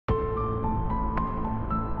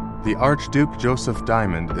The Archduke Joseph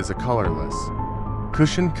diamond is a colorless,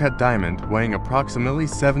 cushion-cut diamond weighing approximately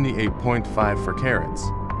 78.54 carats,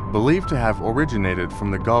 believed to have originated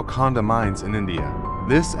from the Golconda mines in India.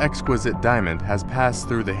 This exquisite diamond has passed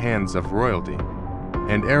through the hands of royalty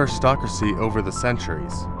and aristocracy over the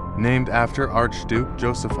centuries. Named after Archduke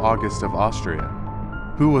Joseph August of Austria,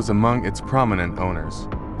 who was among its prominent owners.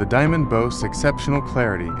 The diamond boasts exceptional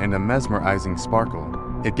clarity and a mesmerizing sparkle.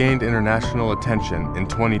 It gained international attention in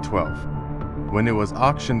 2012, when it was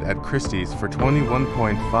auctioned at Christie's for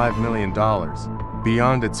 $21.5 million.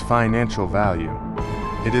 Beyond its financial value,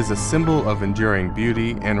 it is a symbol of enduring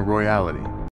beauty and royalty.